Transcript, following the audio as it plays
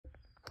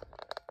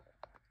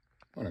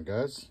Morning,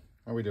 guys.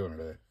 How are we doing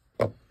today?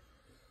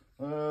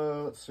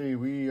 Let's see.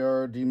 We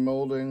are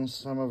demolding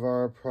some of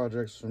our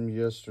projects from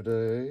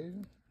yesterday.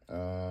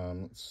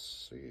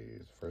 Let's see.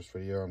 The first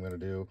video I'm going to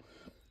do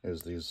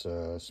is these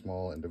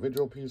small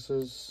individual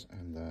pieces,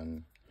 and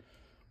then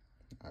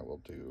I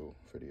will do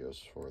videos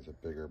for the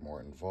bigger,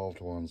 more involved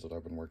ones that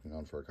I've been working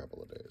on for a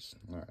couple of days.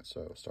 All right,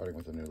 so starting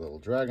with a new little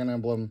dragon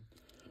emblem.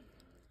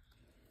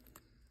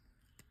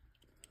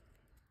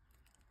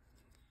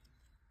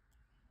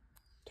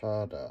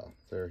 Ta-da,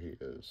 there he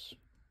is.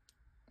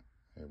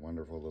 A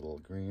wonderful little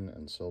green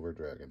and silver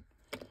dragon.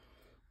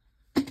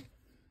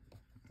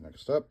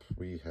 Next up,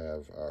 we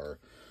have our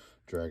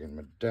dragon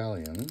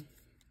medallion.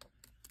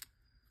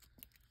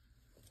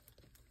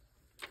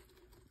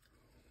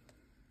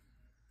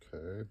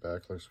 Okay,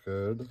 back looks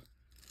good.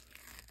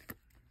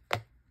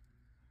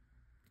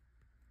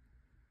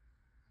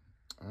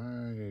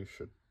 I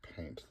should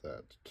paint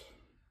that.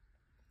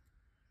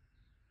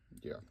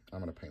 Yeah, I'm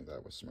going to paint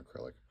that with some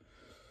acrylic.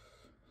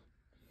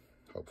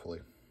 Hopefully,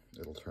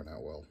 it'll turn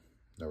out well.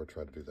 Never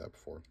tried to do that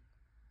before.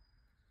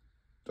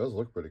 Does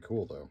look pretty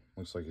cool, though.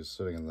 Looks like he's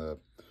sitting in the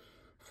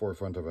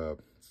forefront of a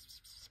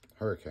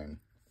hurricane.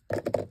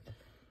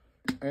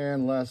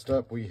 And last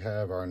up, we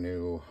have our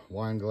new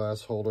wine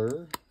glass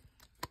holder.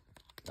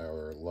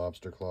 Our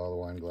lobster claw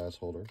wine glass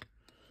holder.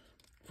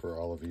 For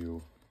all of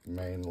you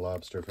Maine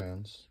lobster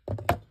fans.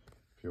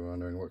 If you're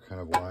wondering what kind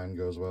of wine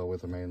goes well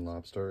with a Maine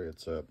lobster,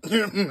 it's a...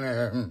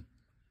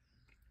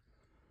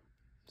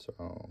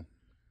 So,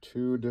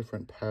 two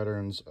different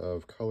patterns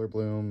of color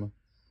bloom.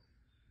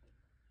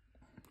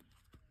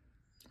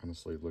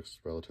 Honestly, it looks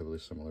relatively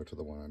similar to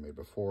the one I made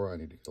before. I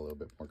need to get a little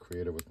bit more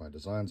creative with my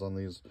designs on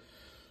these.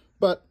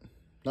 But,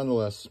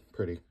 nonetheless,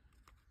 pretty.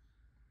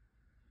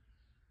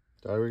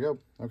 There we go.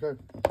 Okay,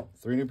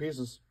 3 new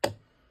pieces.